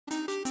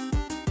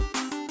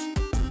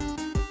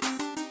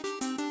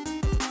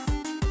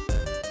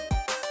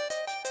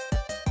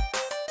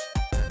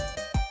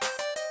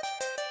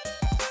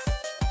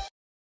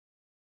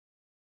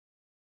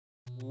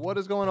What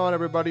is going on,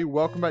 everybody?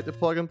 Welcome back to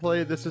Plug and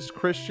Play. This is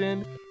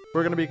Christian.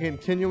 We're going to be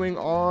continuing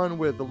on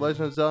with The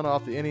Legend of Zelda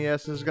off the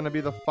NES. This is going to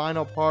be the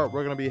final part.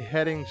 We're going to be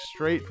heading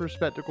straight for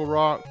Spectacle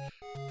Rock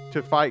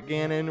to fight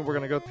Ganon. We're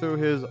going to go through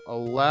his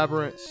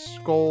elaborate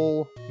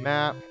skull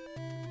map,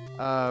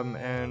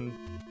 and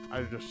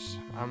it's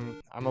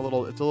a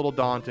little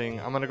daunting.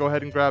 I'm going to go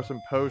ahead and grab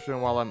some potion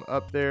while I'm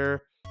up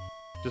there,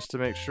 just to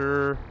make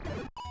sure.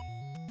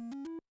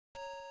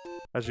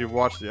 As you've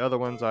watched the other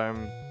ones,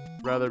 I'm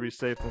rather be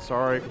safe than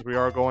sorry, because we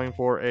are going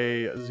for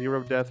a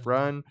zero death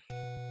run,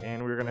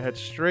 and we're going to head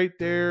straight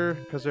there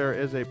because there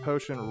is a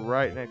potion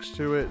right next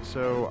to it,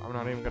 so I'm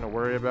not even going to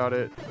worry about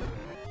it.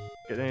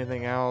 Get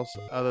anything else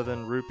other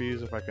than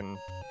rupees if I can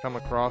come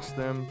across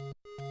them.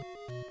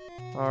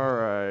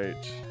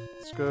 Alright,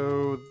 let's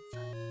go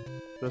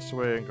this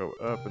way and go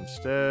up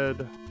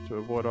instead to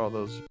avoid all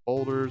those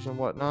boulders and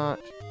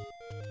whatnot.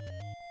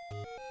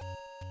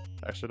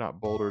 Actually, not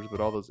boulders, but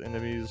all those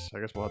enemies. I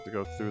guess we'll have to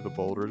go through the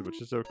boulders,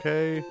 which is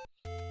okay.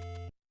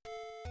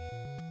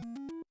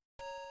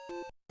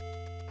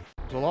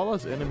 There's a lot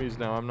less enemies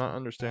now. I'm not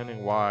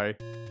understanding why.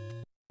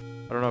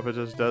 I don't know if it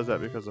just does that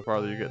because the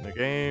farther you get in the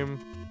game.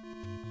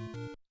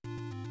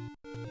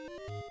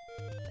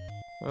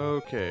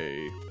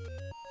 Okay.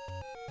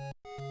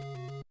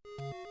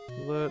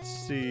 Let's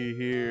see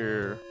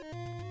here.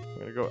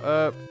 We're gonna go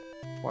up.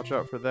 Watch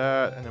out for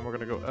that. And then we're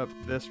gonna go up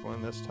this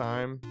one this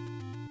time.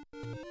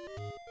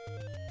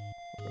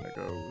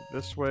 Go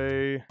this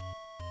way.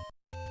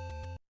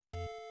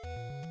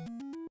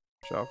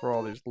 Watch out for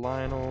all these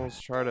Lionels.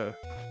 Try to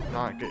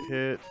not get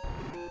hit.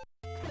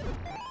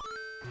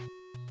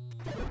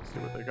 See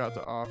what they got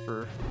to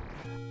offer.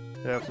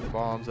 If they have some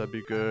bombs, that'd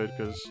be good,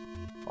 because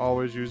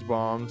always use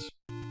bombs.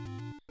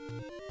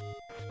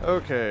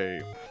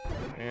 Okay.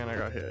 And I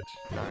got hit.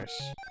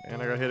 Nice.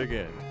 And I got hit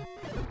again.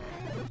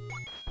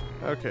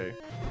 Okay.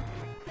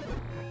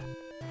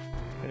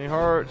 Any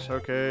hearts?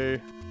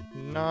 Okay.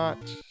 Not.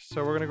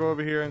 So we're gonna go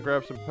over here and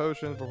grab some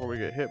potions before we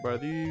get hit by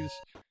these.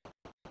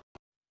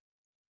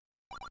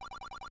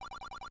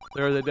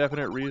 There's a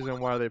definite reason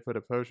why they put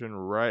a potion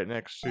right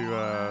next to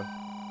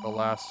the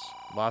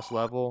last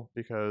level,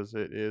 because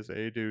it is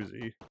a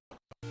doozy.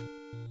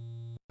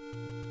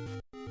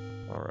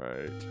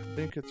 Alright, I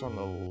think it's on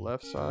the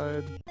left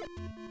side,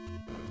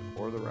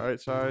 or the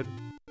right side,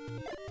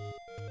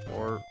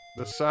 or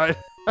this side.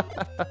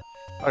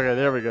 Okay,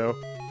 there we go.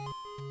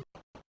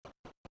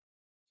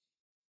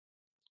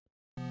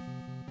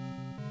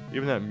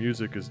 Even that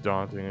music is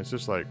daunting. It's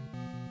just like,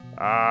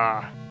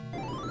 ah.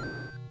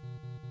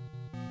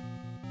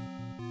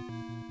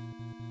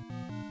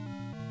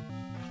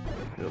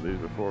 Kill these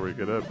before we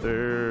get up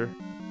there.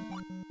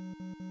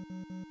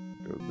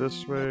 Go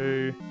this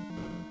way.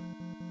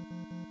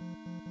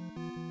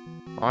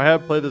 I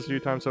have played this a few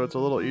times, so it's a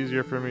little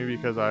easier for me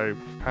because I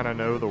kind of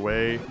know the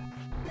way.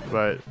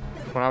 But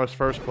when I was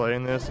first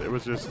playing this, it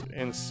was just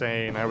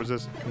insane. I was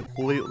just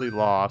completely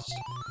lost.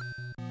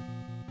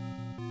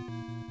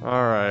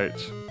 Alright.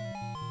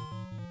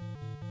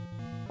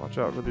 Watch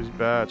out for these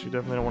bats. You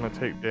definitely don't want to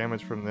take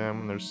damage from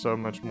them. There's so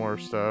much more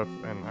stuff,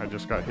 and I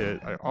just got hit.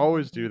 I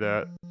always do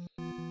that.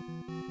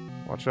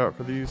 Watch out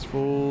for these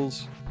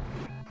fools.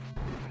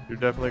 You're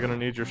definitely going to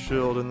need your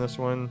shield in this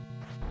one,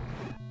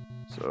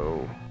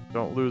 so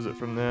don't lose it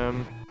from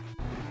them.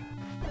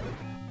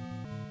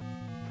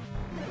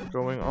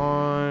 Going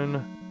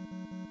on.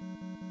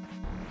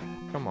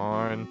 Come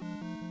on.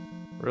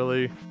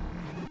 Really?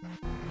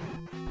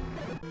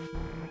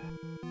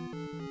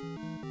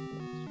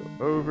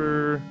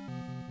 Over.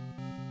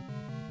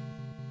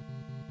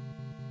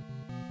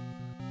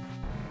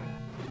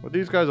 With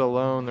these guys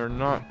alone, they're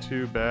not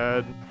too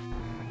bad.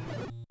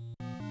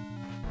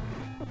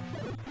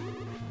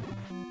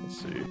 Let's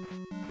see. You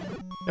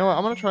know what?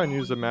 I'm gonna try and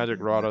use the magic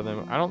rod on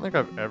them. I don't think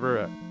I've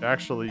ever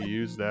actually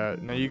used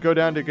that. Now you go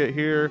down to get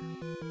here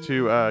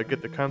to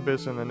get the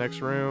compass in the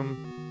next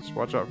room. Just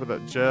watch out for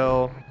that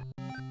gel.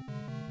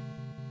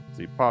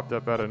 He popped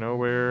up out of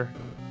nowhere.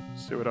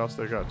 Let's see what else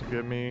they got to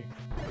give me.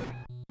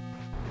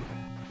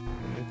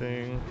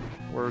 Anything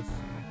worth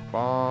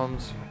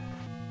bombs?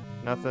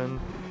 Nothing.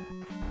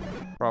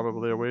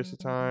 Probably a waste of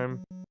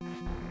time.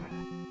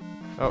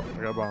 Oh,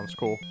 I got bombs.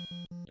 Cool.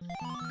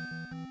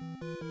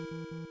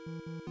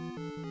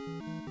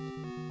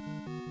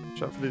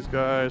 Watch out for these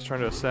guys trying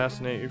to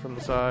assassinate you from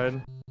the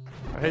side.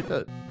 I hate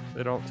that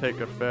they don't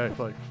take effect,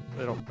 like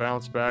they don't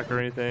bounce back or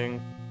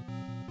anything.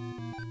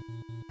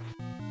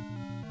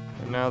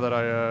 And now that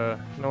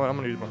you know what? I'm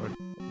gonna use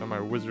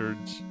my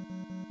wizards.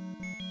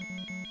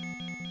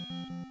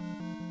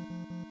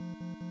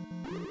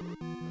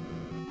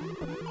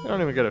 I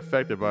don't even get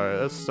affected by it.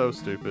 That's so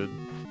stupid.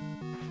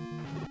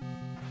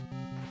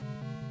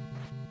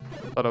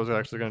 Thought I was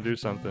actually going to do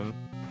something.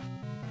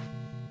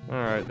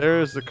 Alright,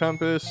 there's the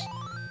compass.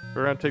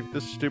 We're going to take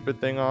this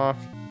stupid thing off.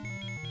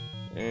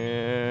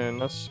 And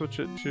let's switch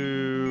it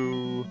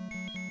to...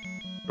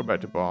 Go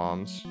back to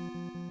bombs.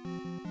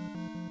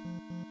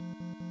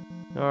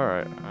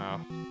 Alright.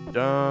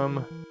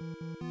 Dumb.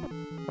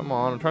 Come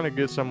on, I'm trying to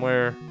get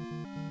somewhere.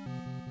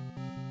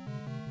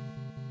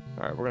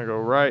 Alright, we're gonna go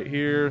right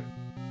here.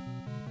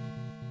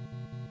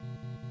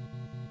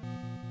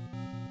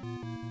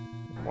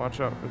 Watch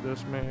out for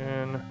this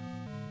man.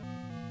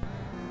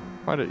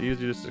 Find it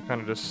easy just to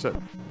kind of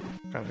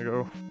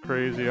go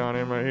crazy on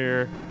him right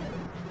here.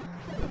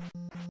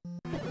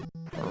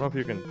 I don't know if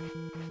you can.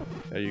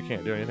 Yeah, you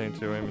can't do anything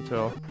to him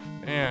until.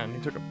 Man,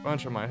 he took a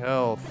bunch of my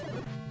health.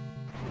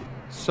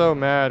 So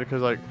mad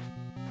because like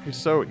he's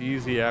so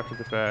easy after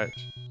the fact.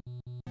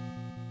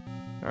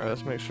 Alright,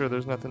 let's make sure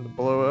there's nothing to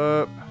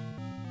blow up.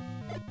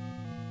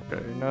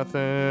 Okay,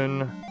 nothing.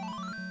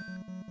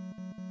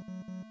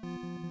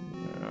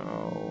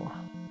 No.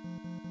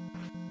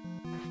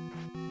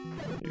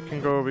 You can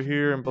go over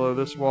here and blow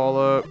this wall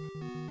up.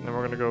 And then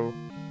we're gonna go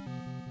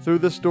through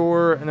this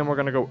door and then we're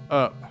gonna go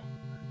up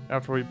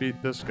after we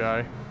beat this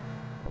guy.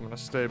 I'm gonna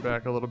stay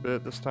back a little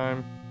bit this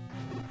time.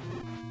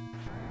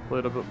 Play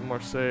it a bit more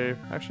safe.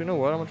 Actually, you know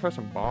what? I'm gonna try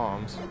some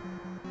bombs.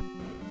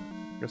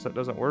 Guess that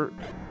doesn't work.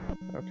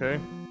 Okay.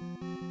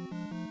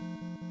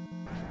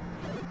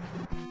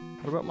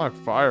 What about my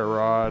fire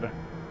rod?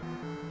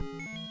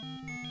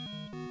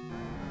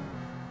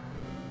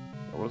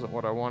 That wasn't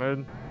what I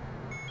wanted.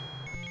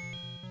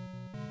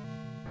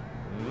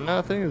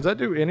 Nothing. Does that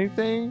do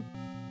anything?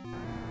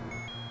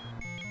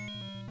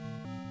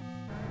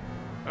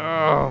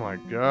 Oh my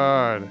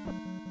god.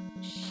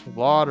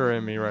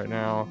 Slaughtering me right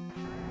now.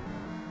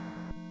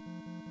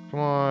 Come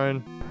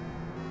on.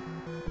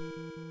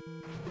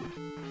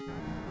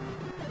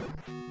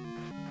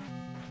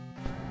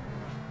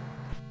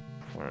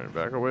 Alright,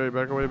 back away,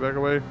 back away, back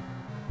away.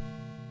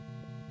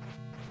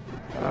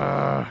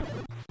 I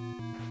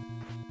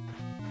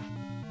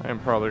am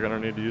probably gonna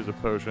need to use a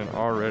potion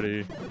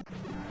already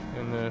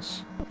in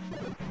this.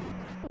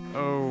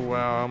 Oh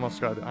wow, I almost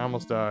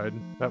died.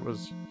 That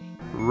was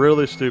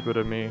really stupid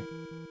of me.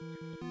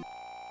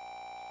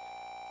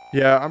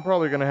 Yeah, I'm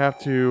probably gonna have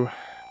to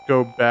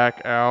go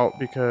back out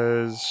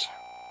because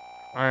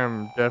I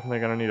am definitely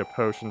gonna need a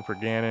potion for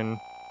Ganon.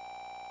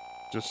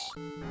 Just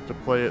to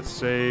play it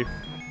safe.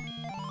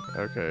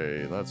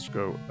 Okay, let's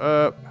go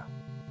up.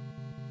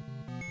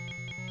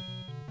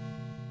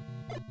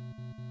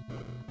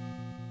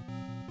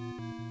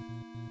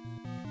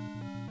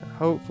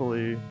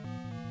 Hopefully.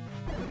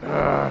 Get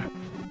out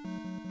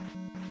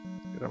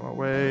of my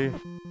way.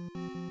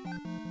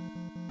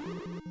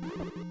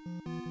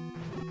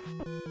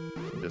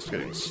 I'm just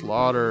getting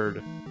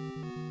slaughtered.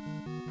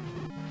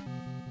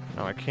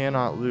 Now I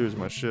cannot lose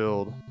my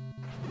shield.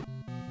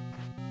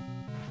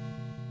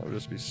 That would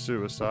just be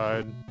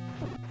suicide.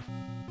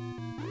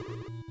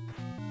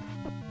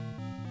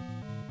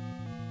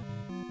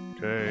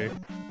 Okay.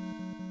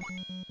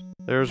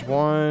 There's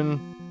one.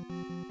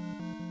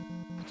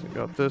 Take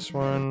out this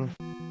one.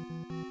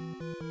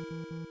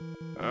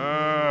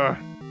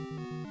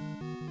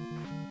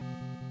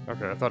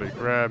 Okay, I thought he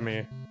grabbed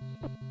me.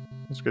 I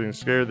was getting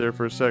scared there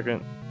for a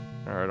second.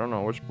 Alright, I don't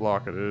know which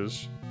block it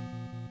is.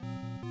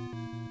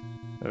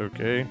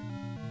 Okay.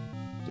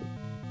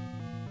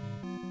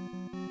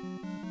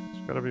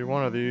 It's gotta be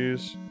one of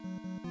these.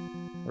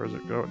 Where does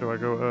it go? Do I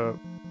go up?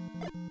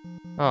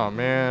 Oh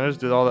man, I just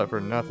did all that for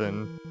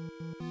nothing.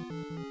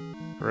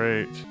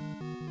 Great.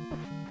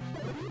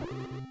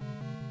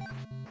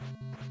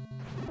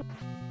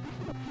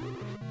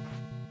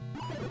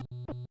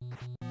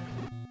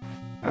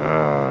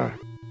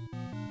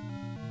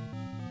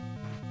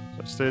 As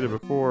I stated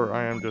before,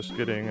 I am just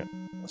getting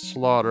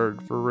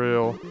slaughtered for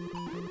real.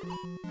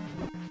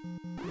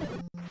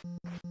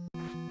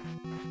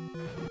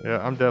 Yeah,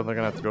 I'm definitely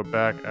gonna have to go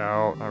back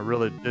out. I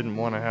really didn't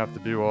want to have to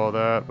do all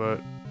that,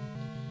 but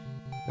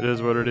it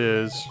is what it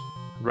is.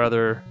 I'd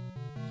rather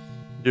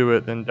do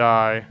it than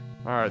die.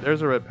 Alright,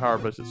 there's a red power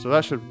blister, so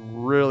that should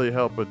really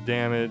help with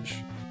damage.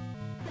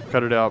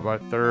 Cut it out by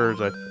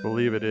thirds, I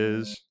believe it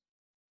is.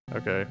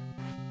 Okay.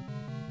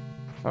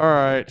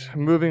 Alright,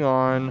 moving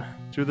on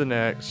to the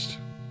next.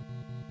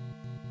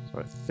 So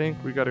I think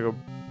we gotta go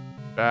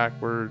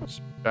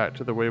backwards, back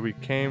to the way we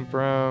came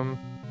from.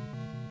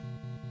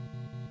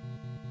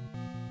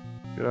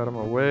 Get out of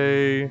my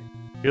way.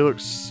 He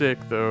looks sick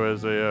though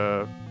as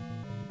a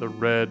the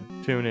red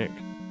tunic.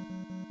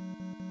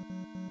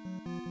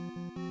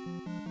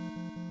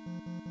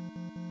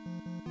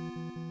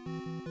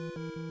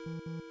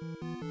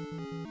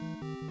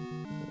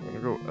 I'm gonna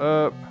go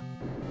up.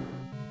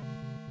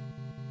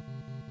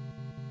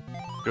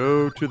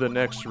 Go to the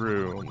next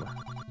room.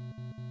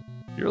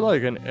 You're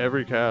like in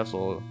every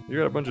castle. You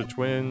got a bunch of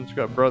twins, you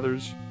got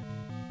brothers.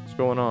 What's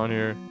going on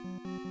here?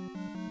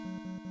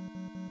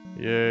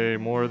 Yay,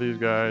 more of these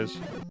guys.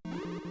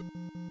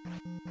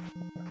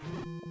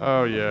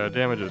 Oh yeah,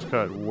 damage is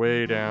cut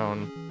way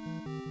down.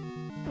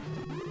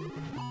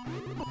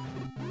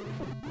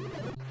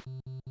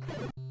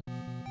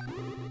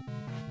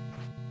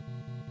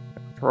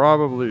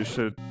 Probably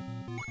should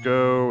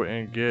go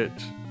and get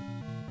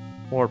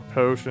more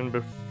potion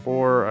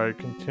before I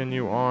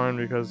continue on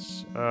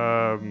because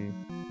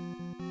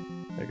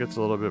it gets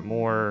a little bit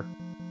more.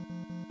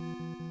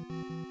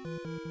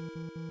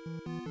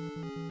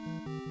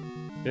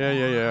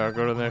 Yeah, I'll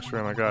go to the next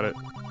room, I got it.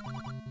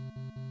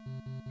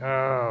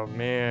 Oh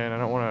man, I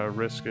don't want to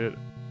risk it.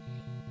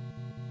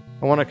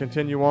 I want to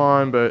continue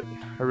on, but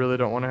I really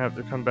don't want to have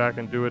to come back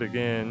and do it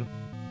again.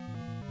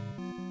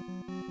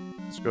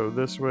 Let's go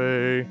this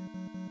way.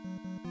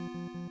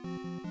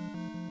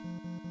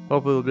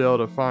 Hopefully we'll be able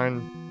to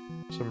find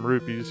some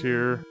rupees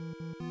here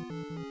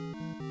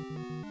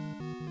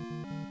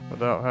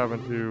without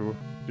having to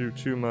do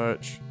too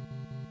much.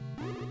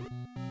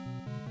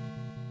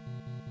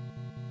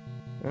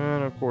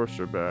 And of course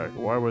they're back.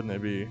 Why wouldn't they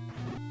be?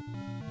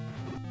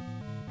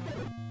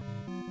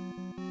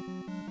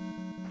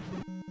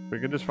 If we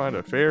could just find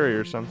a ferry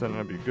or something,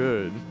 that'd be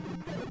good.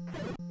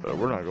 But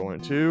we're not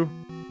going to.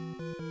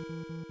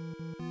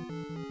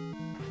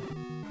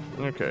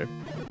 Okay.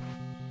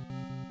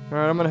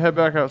 Alright, I'm gonna head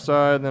back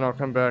outside, and then I'll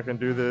come back and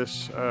do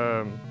this.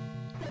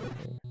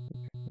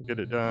 Get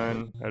it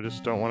done. I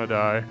just don't want to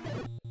die.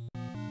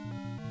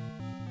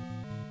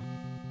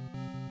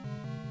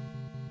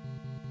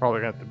 Probably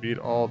gonna have to beat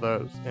all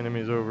those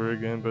enemies over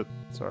again, but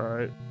it's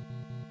alright.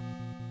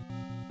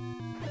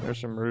 There's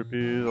some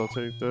rupees. I'll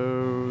take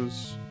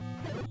those.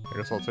 I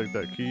guess I'll take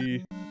that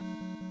key.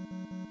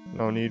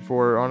 No need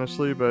for it,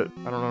 honestly, but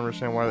I don't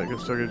understand why that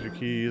still gives you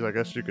keys. I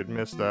guess you could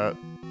miss that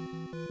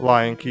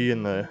lion key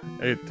in the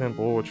 8th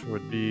temple, which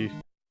would be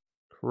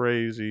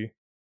crazy.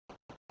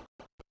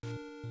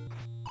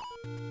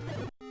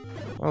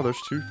 Oh, there's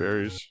 2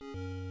 fairies.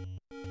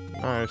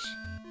 Nice.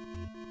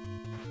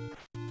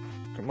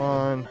 Come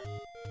on.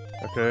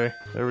 Okay,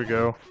 there we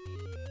go.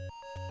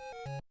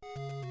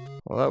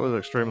 Well, that was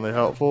extremely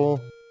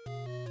helpful.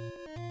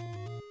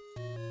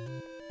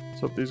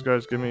 Let's hope these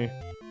guys give me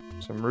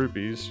some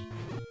rupees.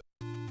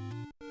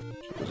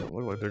 It doesn't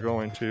look like they're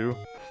going to.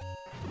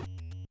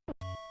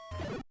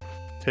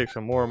 Take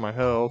some more of my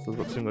health is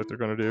what it seems like they're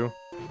gonna do.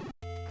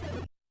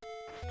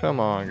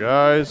 Come on,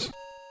 guys.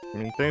 I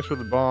mean, thanks for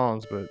the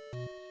bombs, but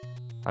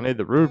I need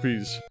the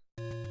rupees.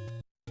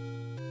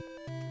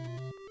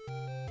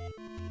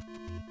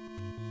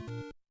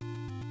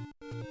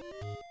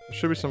 There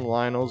should be some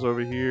Lionels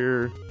over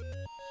here.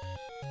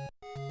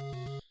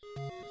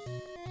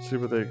 See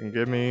what they can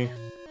give me.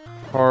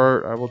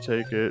 Heart, I will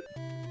take it.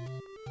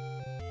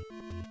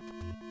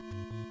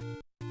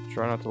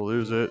 Try not to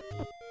lose it.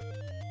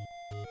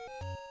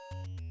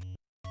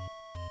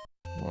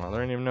 Well,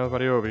 there ain't even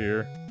nobody over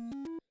here.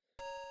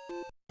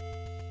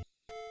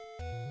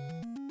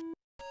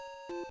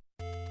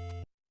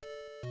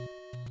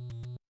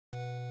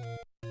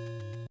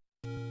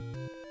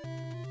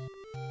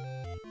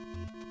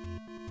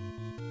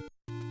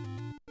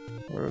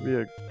 Where would be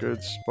a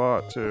good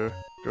spot to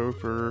go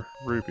for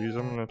rupees?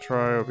 I'm gonna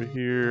try over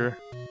here.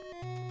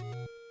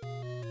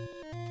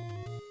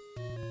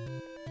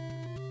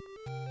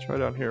 Try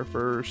down here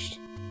first.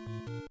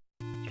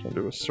 Just gonna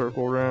do a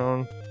circle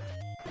round.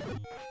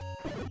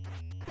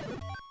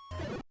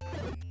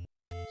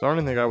 So I don't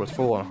even think I was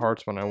full on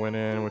hearts when I went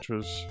in, which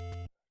was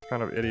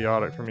kind of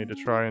idiotic for me to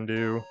try and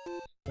do.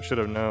 I should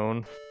have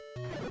known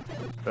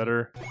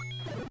better.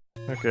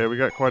 Okay, we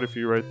got quite a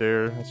few right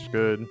there. That's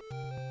good.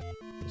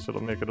 This will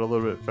make it a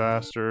little bit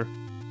faster.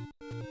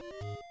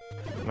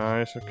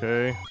 Nice,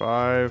 okay.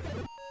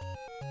 5.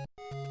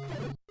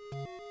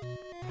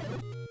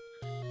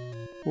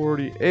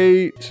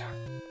 48.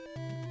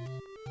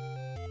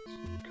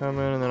 Come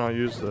in, and then I'll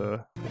use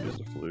the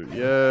flute.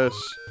 Yes.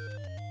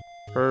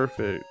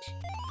 Perfect.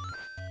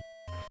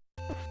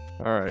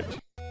 Alright.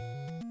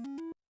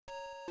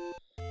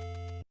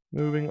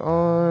 Moving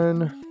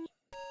on.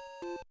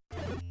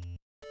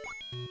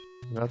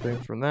 Nothing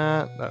from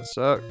that. That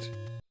sucked.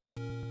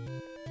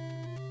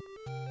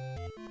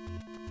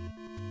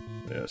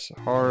 Yes,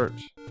 a heart.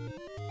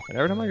 And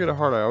every time I get a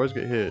heart, I always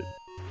get hit.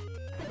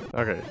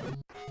 Okay.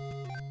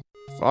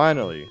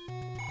 Finally.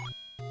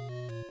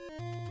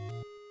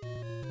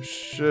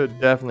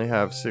 Should definitely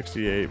have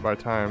 68 by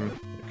the time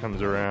it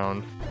comes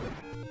around.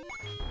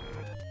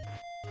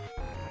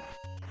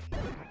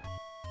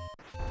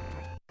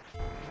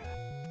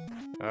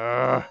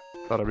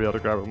 Thought I'd be able to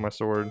grab it with my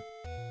sword.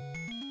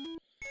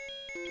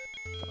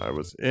 I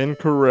was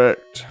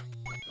incorrect.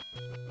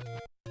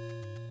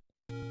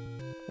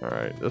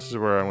 Alright, this is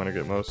where I'm going to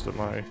get most of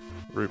my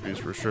rupees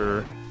for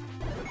sure.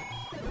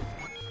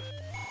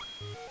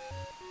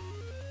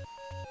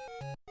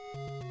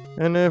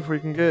 And if we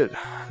can get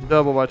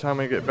double by the time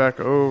we get back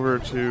over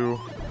to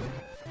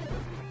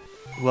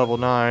level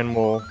 9,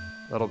 well,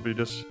 that'll be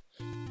just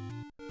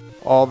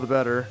all the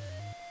better.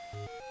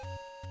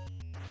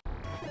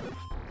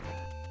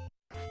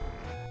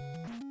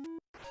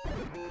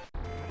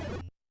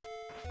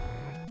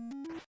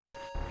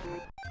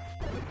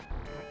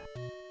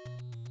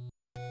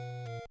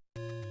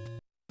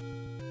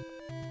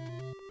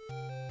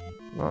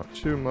 Not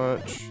too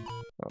much.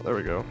 Oh, there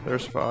we go.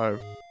 There's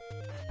 5.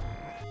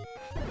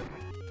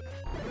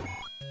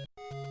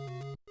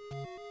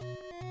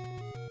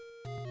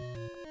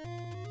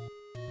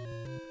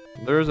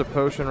 There is a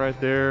potion right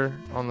there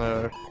on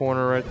the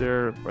corner right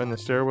there in the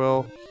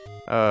stairwell.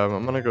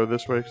 I'm gonna go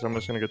this way because I'm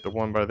just gonna get the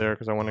one by there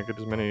because I want to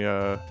get as many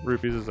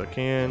rupees as I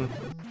can.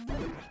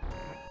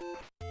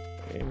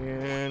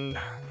 And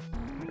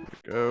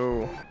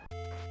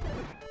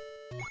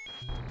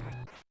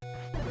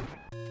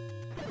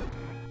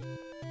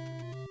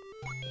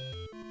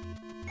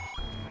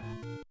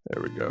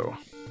go.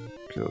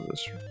 Kill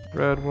this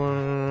red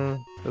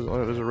one. Doesn't look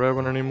like there's a red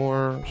one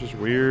anymore, which is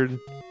weird.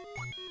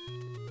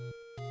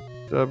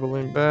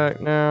 Doubling back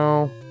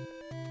now.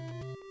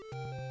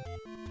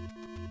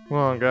 Come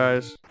on,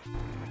 guys.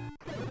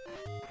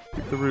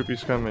 Keep the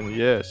rupees coming.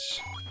 Yes.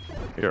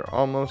 You're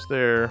almost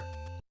there.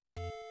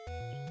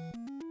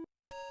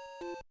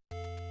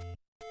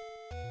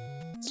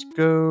 Let's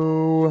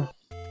go.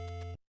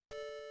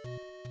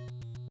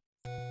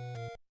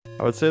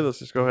 I would say let's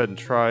just go ahead and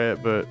try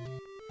it, but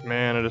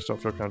man, I just don't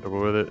feel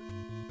comfortable with it.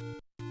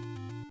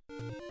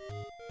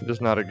 I'm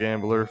just not a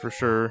gambler for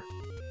sure.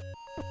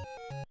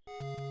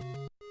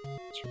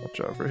 Let's watch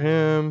out for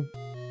him.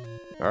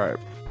 Alright.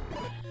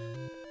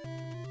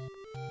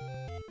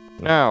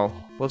 Now,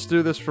 let's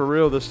do this for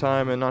real this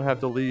time and not have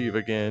to leave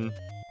again.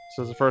 This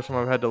is the first time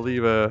I've had to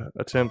leave a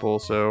temple,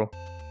 so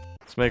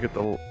let's make it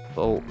the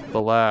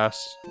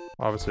last.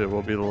 Obviously it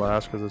will be the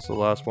last because it's the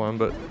last one,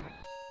 but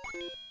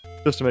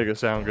just to make it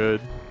sound good.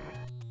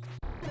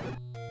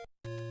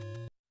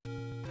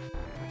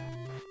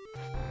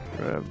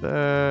 Grab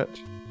that.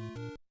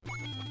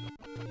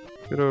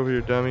 Get over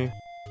here, dummy.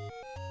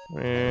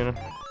 Man.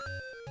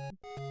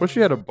 Wish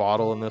you had a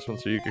bottle in this one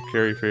so you could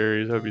carry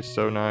fairies. That would be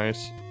so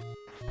nice.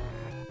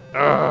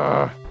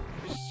 Ah,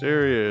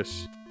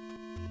 serious.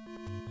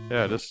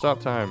 Yeah, just stop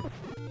time.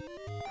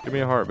 Give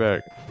me a heart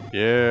back.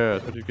 Yeah,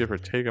 that's what you get for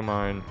taking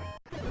mine.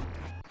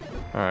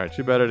 Alright,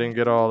 too bad I didn't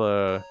get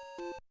all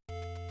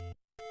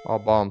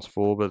bombs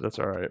full, but that's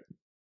alright.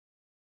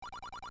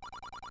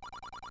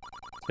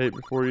 Take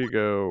before you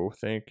go.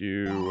 Thank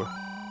you.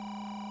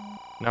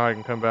 Now I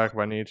can come back if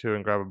I need to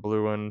and grab a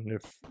blue one,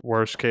 if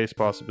worst case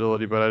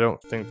possibility, but I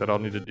don't think that I'll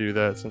need to do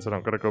that since I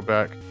don't gotta go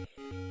back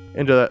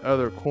into that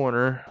other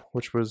corner,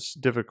 which was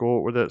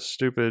difficult with that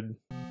stupid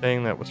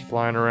thing that was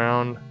flying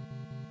around.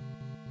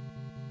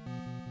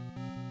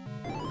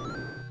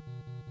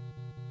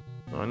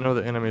 I know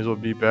the enemies will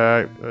be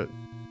back, but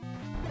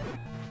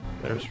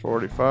there's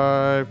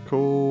 45.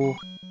 Cool.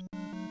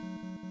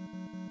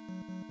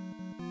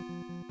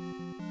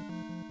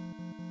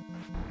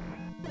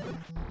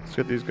 Let's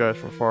get these guys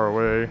from far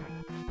away.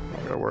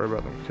 Don't gotta worry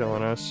about them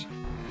killing us.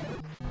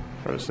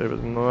 Try to save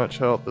as much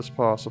health as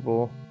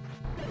possible.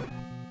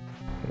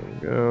 There we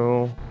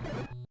go.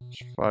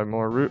 There's 5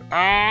 more root.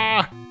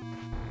 Ah!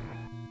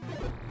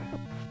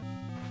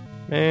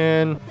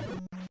 Man.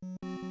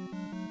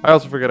 I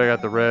also forget I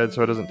got the red,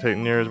 so it doesn't take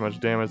near as much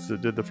damage as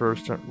it did the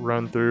first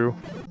run through.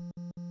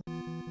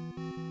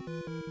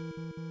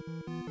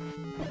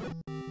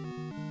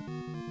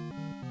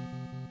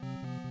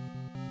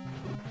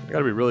 You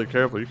gotta be really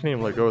careful. You can't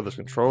even let go of this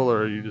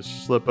controller, or you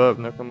just slip up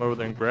and they'll come over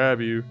there and grab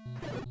you.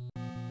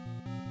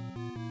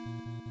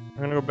 I'm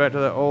gonna go back to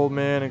that old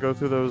man and go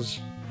through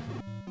those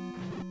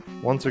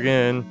once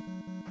again.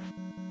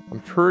 I'm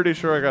pretty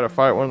sure I gotta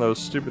fight one of those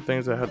stupid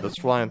things that had those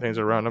flying things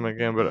around them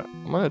again, but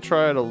I'm gonna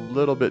try it a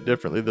little bit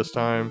differently this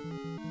time.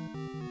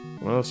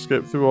 I'm gonna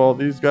skip through all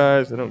these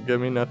guys. They don't give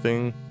me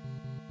nothing.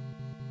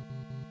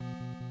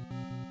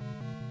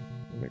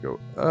 Let me go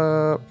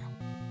up.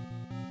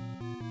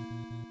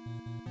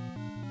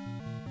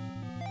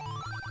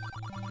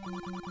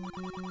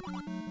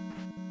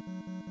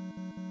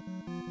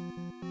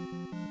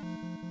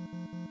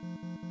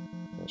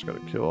 I just gotta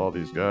kill all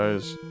these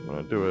guys. I'm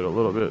gonna do it a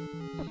little bit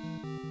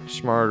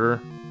smarter.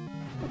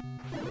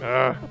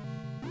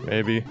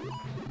 Maybe.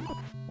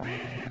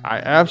 I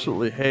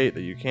absolutely hate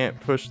that you can't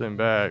push them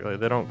back. Like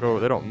they don't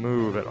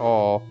move at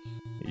all.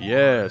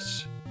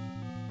 Yes.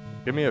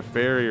 Give me a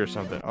fairy or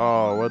something.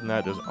 Oh, wasn't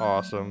that just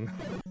awesome?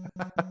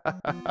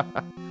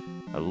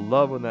 I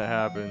love when that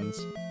happens.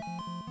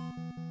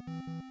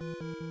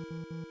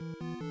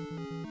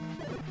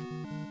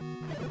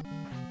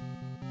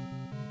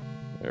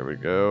 There we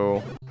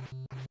go.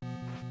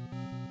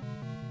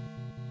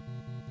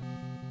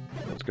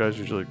 Those guys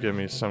usually give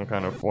me some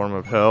kind of form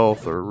of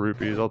health or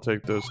rupees. I'll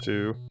take those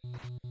too.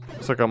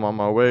 Looks like I'm on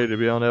my way to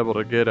being able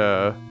to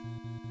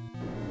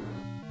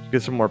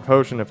get some more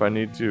potion if I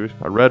need to.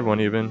 A red one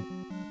even,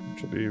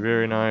 which will be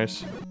very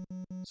nice.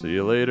 See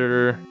you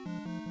later.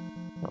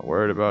 Not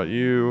worried about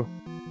you.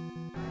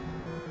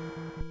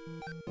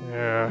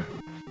 Yeah.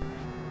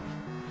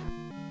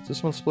 Is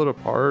this one split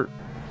apart?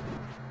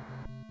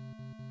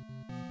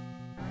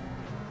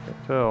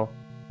 Can't tell.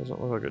 Doesn't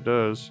look like it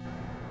does.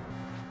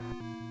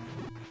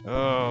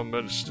 Oh,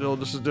 but still,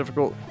 this is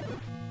difficult.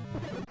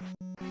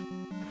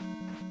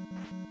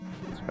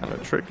 It's kind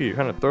of tricky. It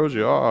kind of throws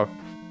you off.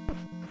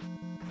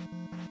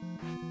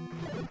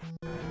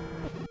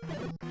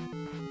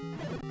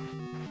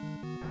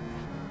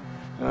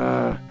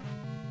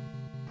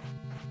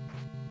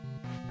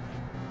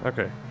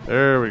 Okay,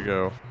 there we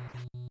go.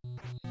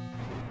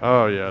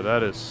 Oh yeah,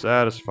 that is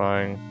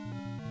satisfying.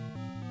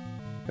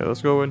 Okay,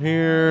 let's go in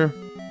here.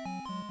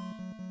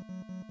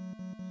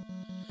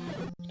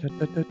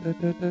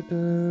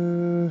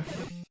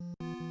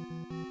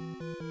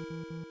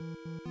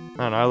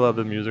 Man, I love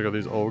the music of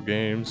these old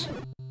games.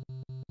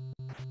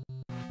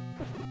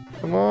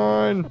 Come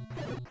on!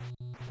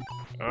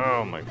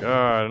 Oh my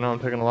god, I know I'm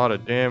taking a lot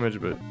of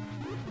damage, but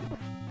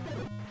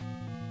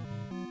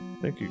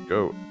think you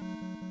go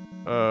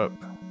up,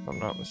 if I'm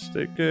not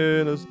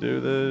mistaken. Let's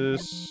do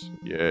this.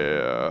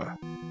 Yeah.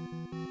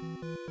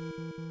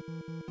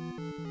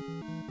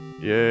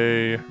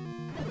 Yay.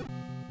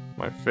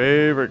 My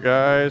favorite,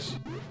 guys.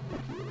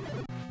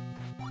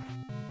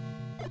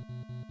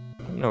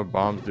 I don't know if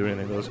bombs do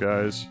anything to those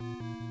guys.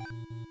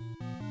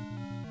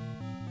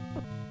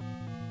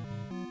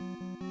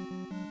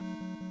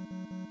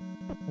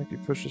 I think you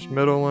push this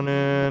middle one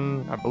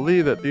in. I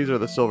believe that these are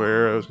the silver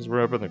arrows because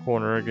we're up in the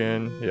corner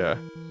again. Yeah.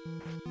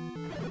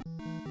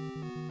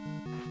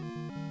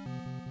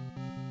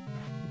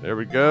 There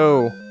we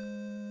go.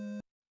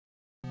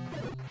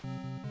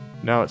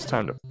 Now it's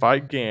time to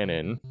fight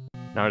Ganon.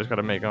 Now I just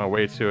gotta make my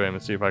way to him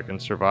and see if I can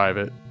survive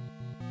it.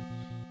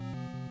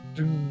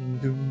 Doom,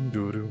 doom,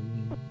 doo,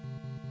 doom.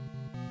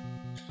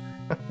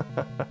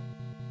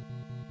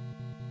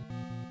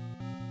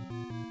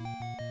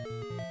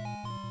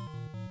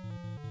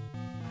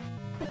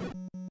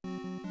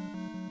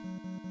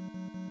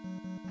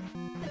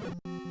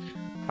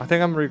 I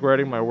think I'm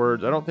regretting my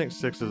words. I don't think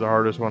 6 is the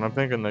hardest one. I'm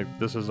thinking like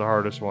this is the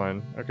hardest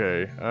one.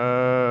 Okay.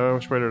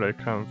 Which way did I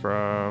come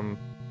from?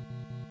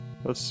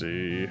 Let's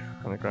see.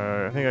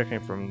 I think I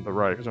came from the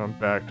right because I'm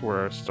back to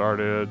where I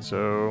started.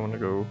 So I'm gonna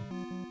go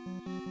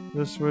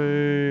this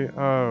way.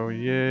 Oh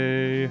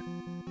yay!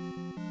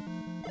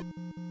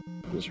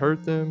 Just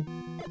hurt them.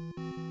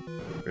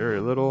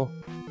 Very little.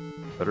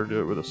 Better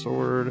do it with a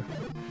sword.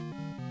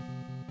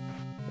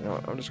 You know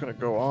what, I'm just gonna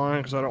go on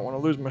because I don't want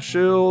to lose my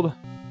shield.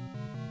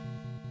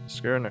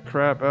 Scaring the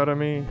crap out of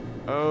me.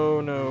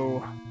 Oh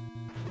no.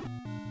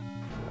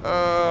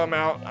 I'm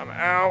out. I'm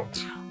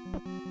out.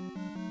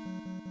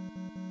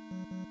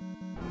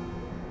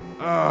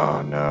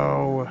 Oh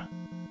no.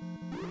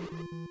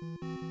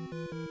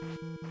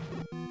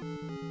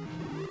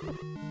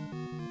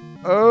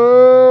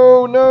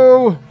 Oh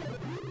no.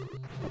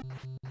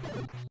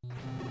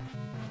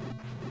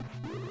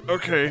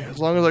 Okay, as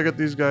long as I get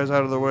these guys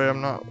out of the way,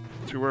 I'm not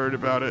too worried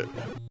about it.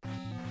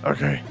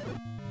 Okay.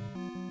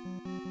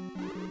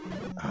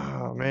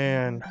 Oh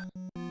man.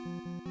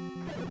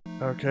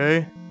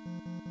 Okay.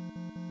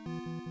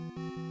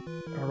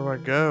 Where do I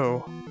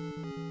go?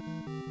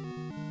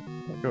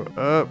 I go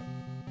up.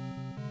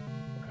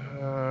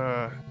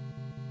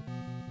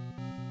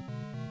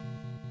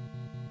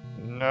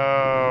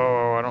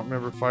 No, I don't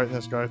remember fighting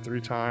this guy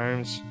 3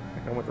 times. I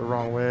think I went the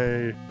wrong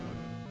way.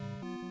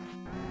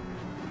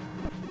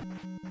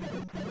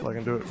 I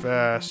can do it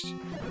fast.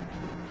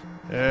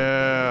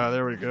 Yeah,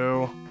 there we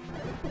go.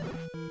 I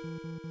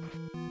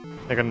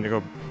think I need to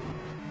go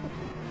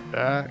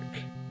back.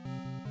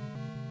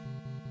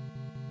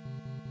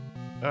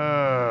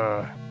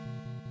 How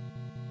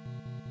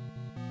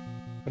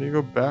do you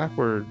go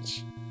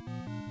backwards?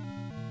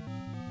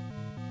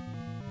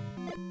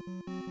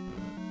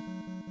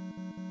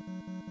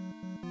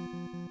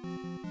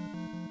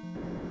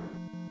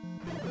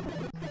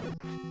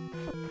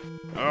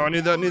 Oh, I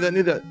need that, need that,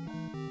 need that.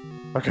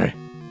 Okay.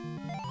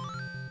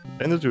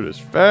 And this dude is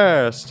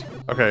fast.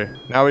 Okay,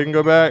 now we can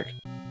go back.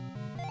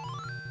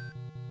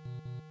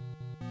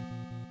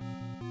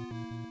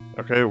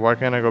 Okay, why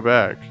can't I go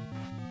back?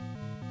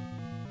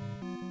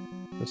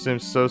 This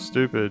seems so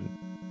stupid.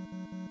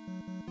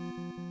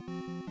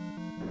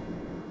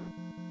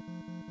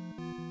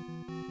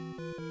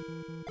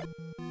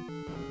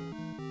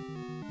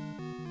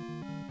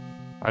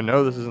 I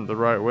know this isn't the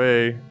right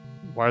way.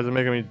 Why is it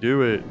making me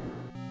do it?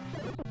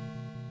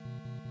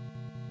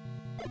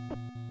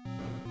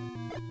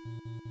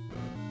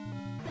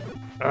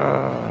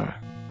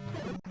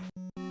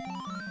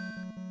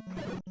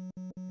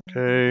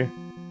 Okay.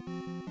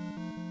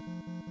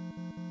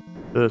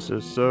 This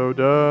is so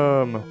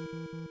dumb.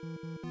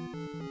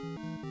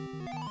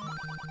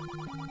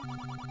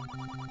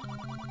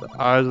 The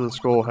eyes of the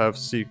skull have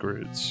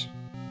secrets.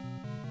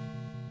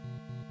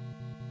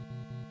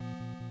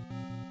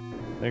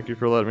 Thank you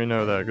for letting me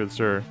know that, good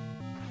sir.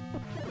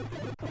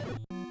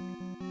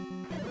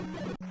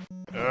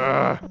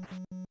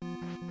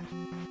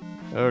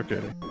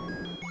 Okay.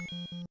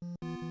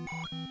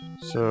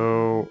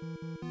 So,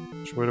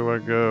 which way do I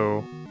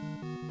go?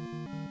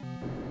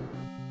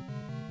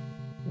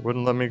 It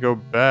wouldn't let me go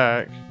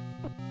back.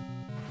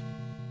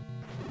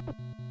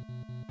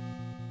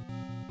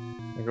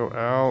 I go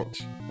out.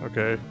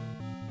 Okay.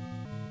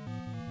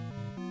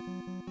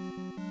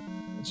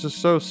 It's just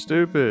so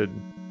stupid.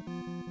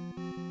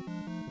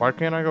 Why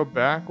can't I go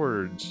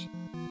backwards?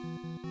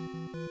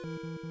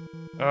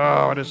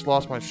 Oh, I just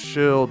lost my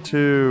shield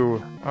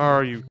too.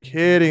 Are you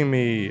kidding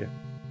me?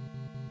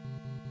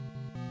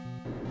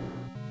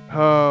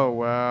 Oh,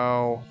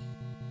 wow.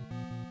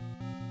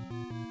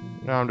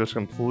 Now I'm just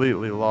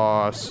completely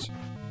lost.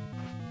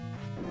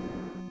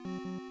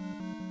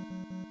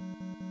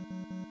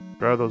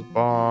 Grab those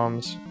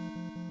bombs.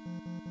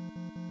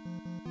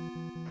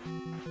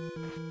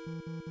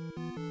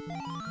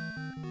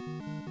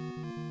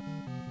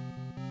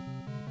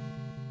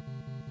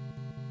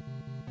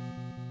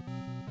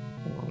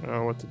 I don't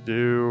know what to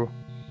do.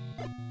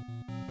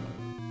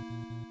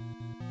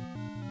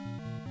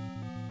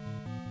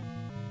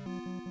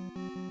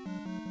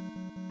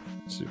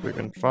 See if we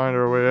can find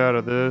our way out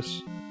of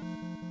this.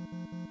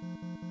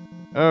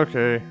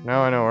 Okay,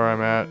 now I know where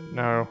I'm at.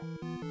 Now,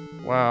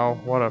 wow,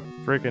 what a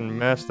freaking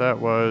mess that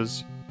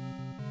was.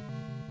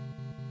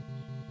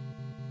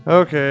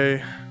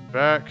 Okay,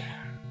 back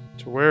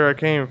to where I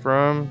came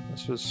from.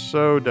 This was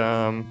so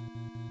dumb.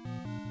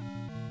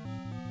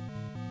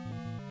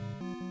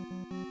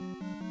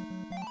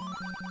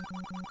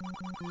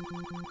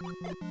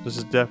 This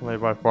is definitely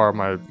by far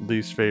my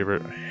least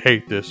favorite. I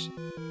hate this.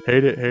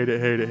 Hate it, hate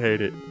it, hate it, hate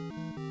it.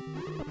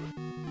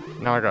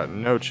 Now I got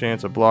no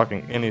chance of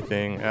blocking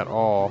anything at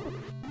all.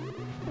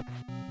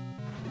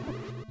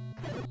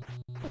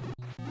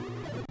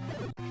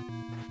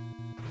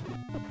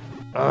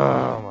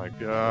 Oh my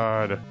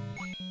god.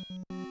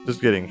 Just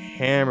getting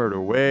hammered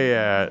away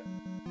at.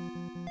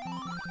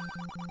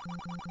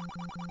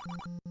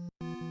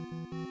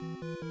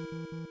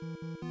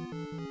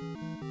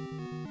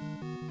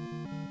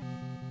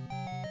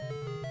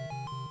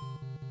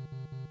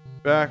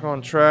 Back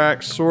on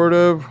track, sort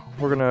of.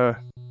 We're gonna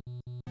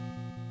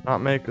not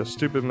make a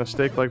stupid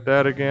mistake like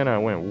that again. I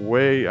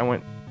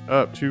went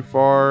up too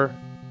far.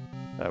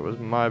 That was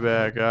my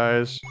bad,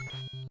 guys.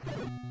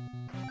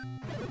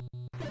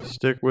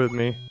 Stick with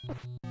me.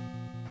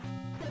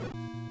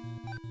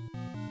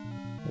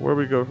 Where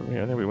we go from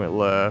here? I think we went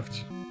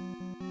left.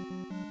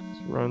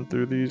 Let's run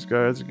through these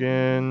guys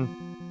again.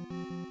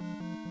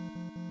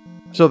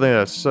 I still think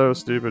that's so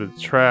stupid. It's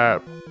a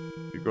trap.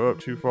 If you go up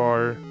too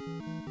far.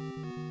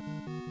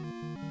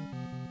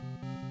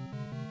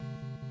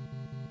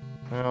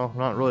 Well, I'm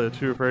not really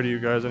too afraid of you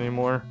guys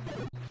anymore.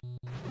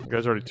 You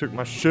guys already took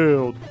my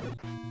shield.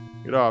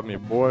 Get off me,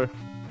 boy.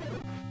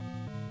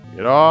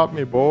 Get off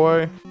me,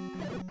 boy.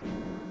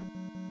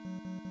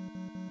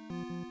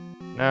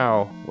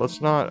 Now,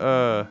 let's not,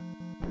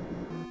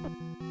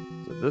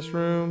 is it this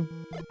room?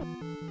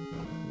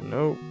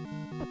 Nope.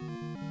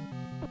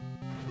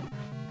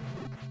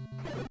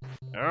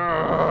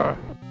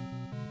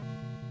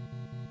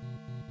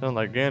 Sounds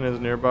like Gan is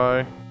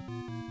nearby.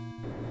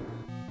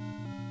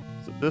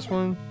 Is it this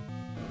one?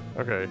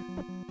 Okay.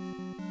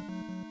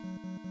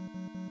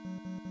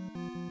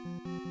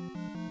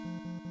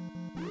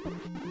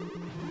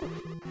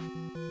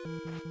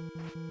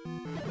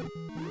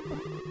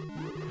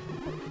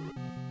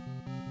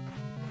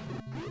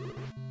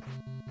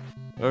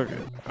 Okay.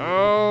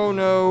 Oh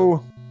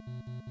no!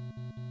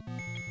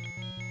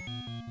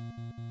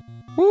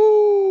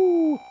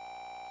 Woo!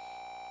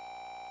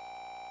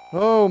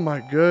 Oh my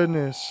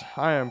goodness.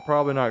 I am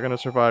probably not going to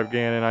survive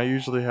Ganon. I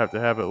usually have to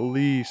have at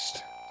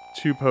least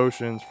 2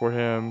 potions for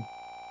him.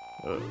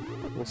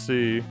 We'll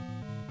see.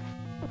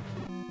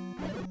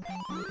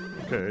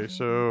 Okay,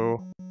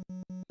 so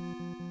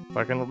if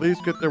I can at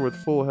least get there with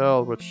full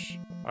health, which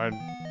I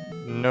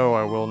know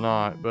I will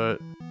not, but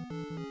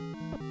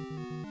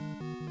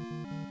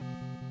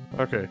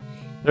okay,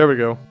 there we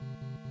go.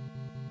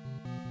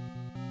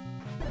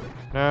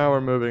 Now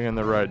we're moving in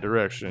the right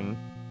direction.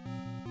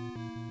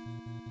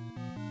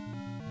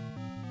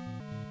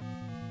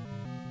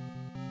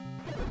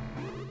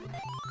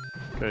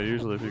 Okay,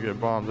 usually if you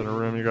get bombs in a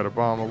room, you gotta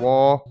bomb a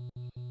wall.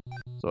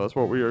 So that's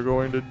what we are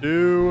going to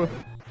do.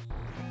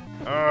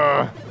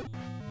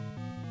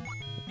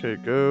 Okay,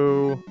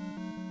 go.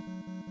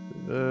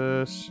 Do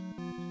this.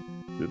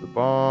 Do the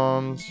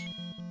bombs.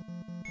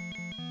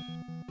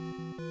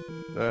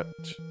 That.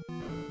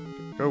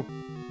 Go.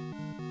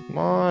 Come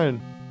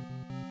on.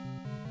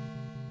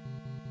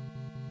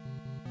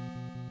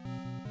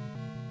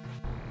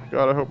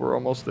 God, I hope we're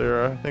almost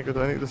there. I think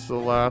this is the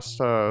last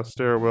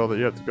stairwell that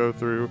you have to go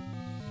through.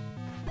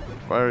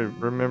 If I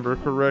remember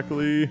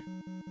correctly.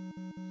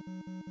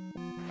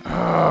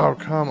 Oh,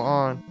 come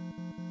on.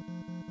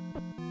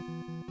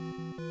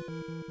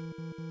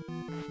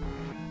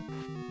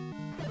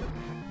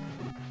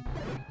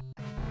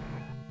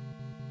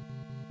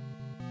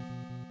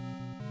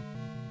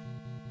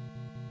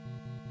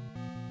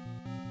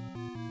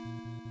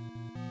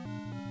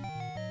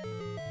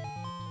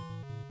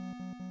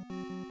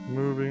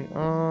 Moving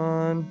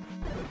on.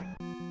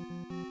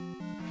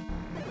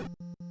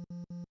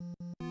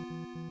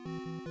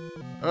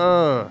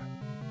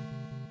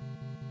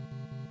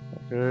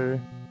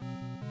 Okay.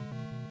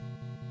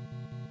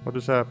 What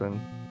just happened?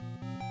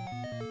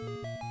 I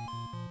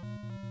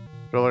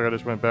feel like I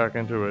just went back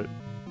into it.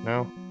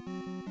 No?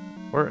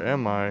 Where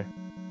am I?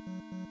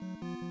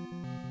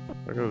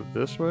 Do I go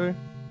this way?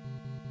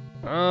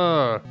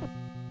 Oh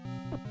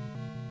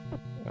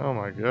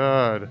my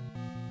god.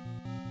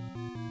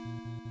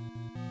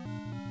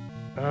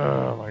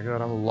 Oh my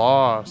god, I'm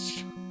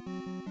lost.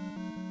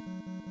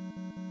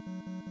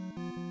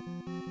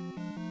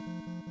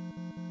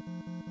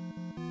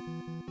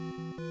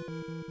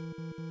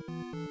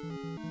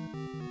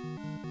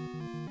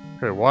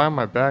 Okay, why am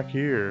I back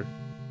here?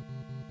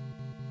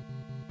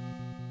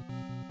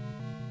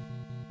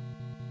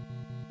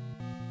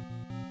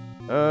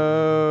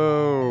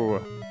 Oh.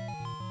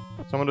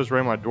 Someone just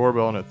rang my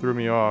doorbell and it threw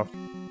me off.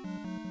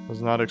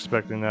 Was not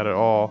expecting that at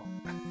all.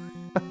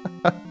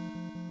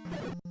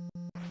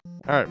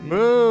 Alright,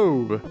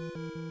 move!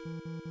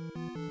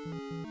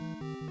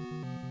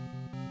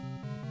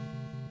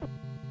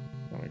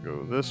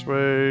 go this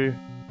way.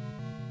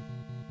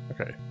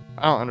 Okay.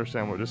 I don't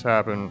understand what just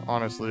happened.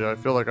 Honestly, I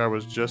feel like I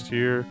was just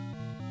here.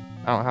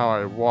 I don't know how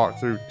I walked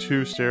through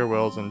 2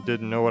 stairwells and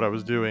didn't know what I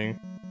was doing.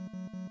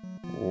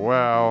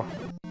 Wow.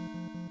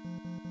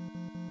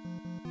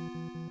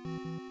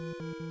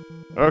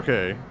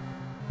 Okay.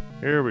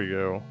 Here we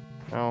go.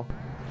 Now,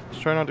 let's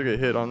try not to get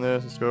hit on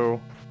this. Let's go.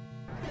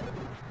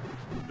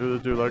 Do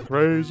this dude like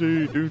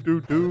crazy.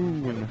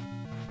 Do.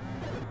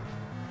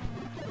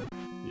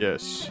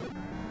 Yes.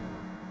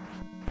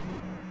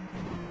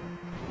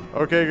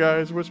 Okay,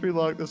 guys, wish me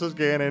luck. This is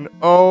Ganon.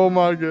 Oh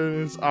my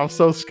goodness. I'm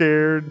so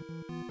scared.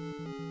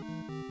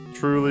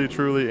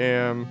 Truly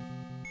am.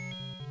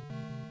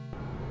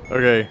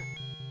 Okay.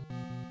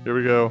 Here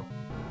we go.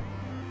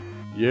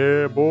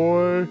 Yeah,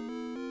 boy.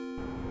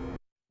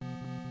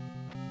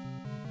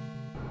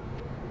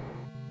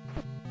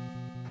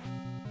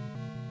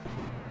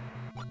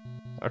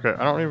 Okay,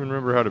 I don't even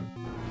remember how to...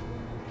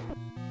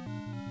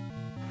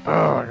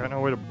 Oh, I got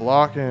no way to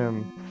block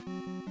him.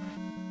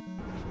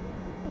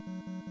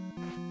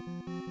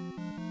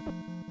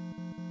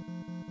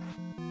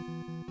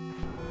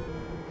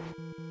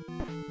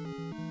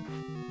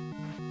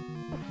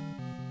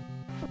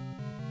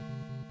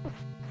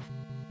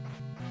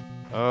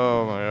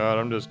 Oh my god,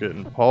 I'm just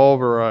getting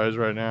pulverized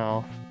right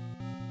now.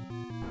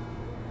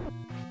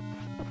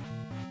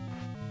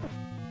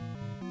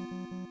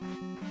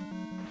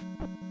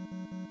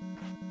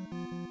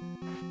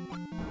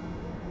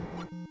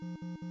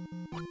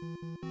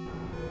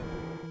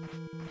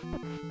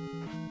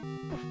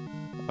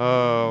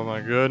 Oh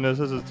my goodness,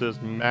 this is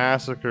just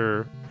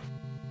massacre.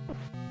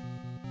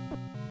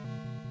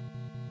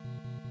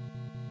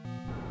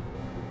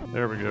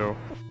 There we go.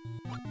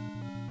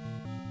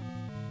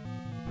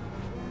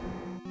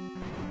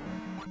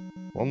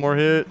 One more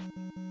hit.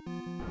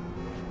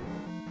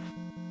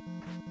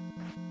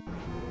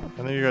 I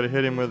think you gotta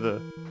hit him with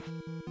the...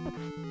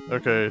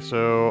 Okay,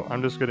 so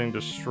I'm just getting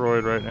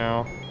destroyed right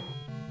now.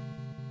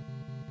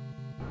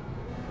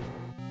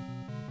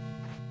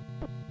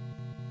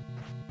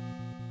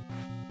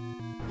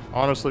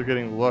 Honestly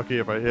getting lucky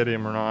if I hit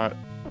him or not.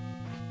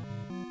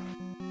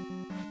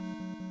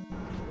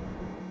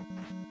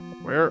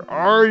 Where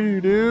are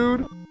you,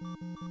 dude?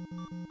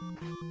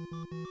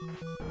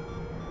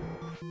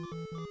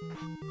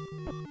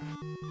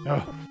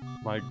 Oh,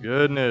 my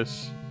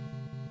goodness.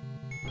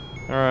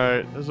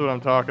 Alright, this is what I'm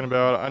talking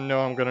about. I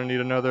know I'm gonna need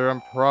another.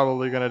 I'm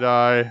probably gonna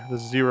die. The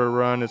 0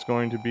 run is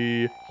going to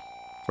be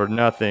for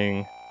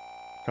nothing.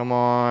 Come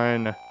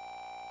on.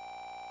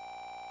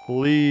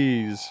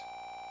 Please.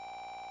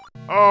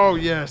 Oh,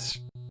 yes.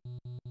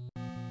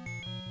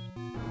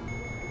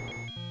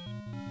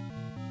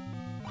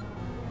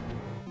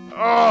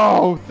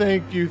 Oh,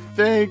 thank you.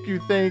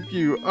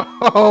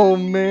 Oh,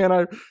 man,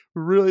 I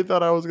really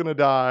thought I was gonna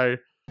die.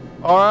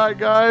 Alright,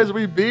 guys,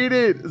 we beat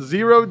it.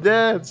 0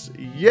 deaths.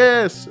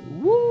 Yes.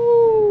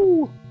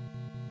 Woo.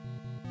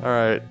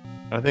 Alright,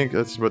 I think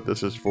that's what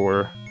this is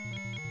for.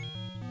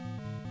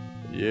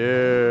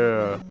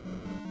 Yeah.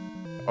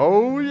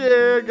 Oh,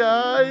 yeah,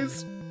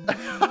 guys.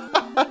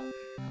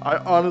 I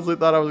honestly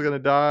thought I was gonna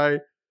die.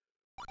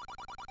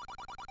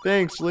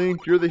 Thanks,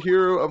 Link. You're the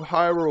hero of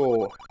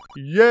Hyrule.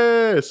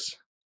 Yes.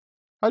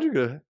 How'd you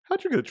get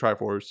a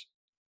Triforce?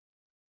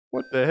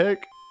 What the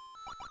heck?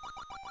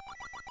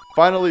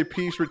 Finally,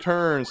 peace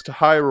returns to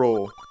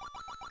Hyrule.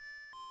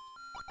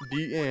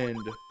 The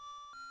end.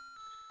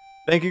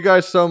 Thank you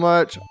guys so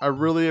much. I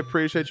really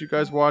appreciate you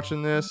guys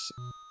watching this.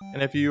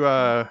 And if you,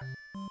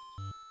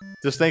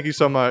 just thank you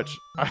so much.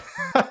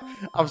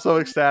 I'm so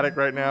ecstatic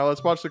right now.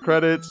 Let's watch the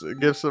credits.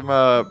 Give some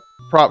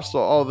props to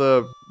all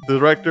the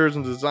directors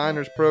and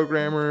designers,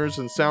 programmers,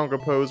 and sound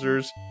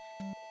composers.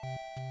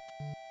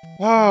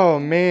 Oh,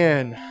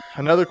 man.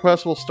 Another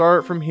quest will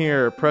start from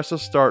here. Press the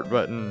start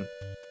button.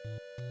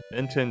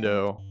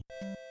 Nintendo.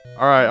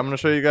 Alright, I'm going to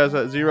show you guys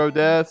that 0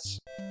 deaths.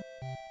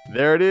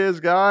 There it is,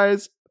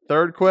 guys.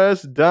 3rd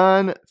quest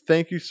done.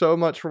 Thank you so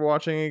much for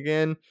watching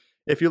again.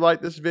 If you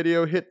like this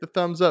video, hit the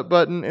thumbs up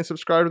button and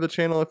subscribe to the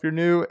channel if you're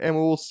new, and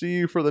we will see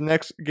you for the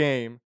next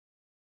game.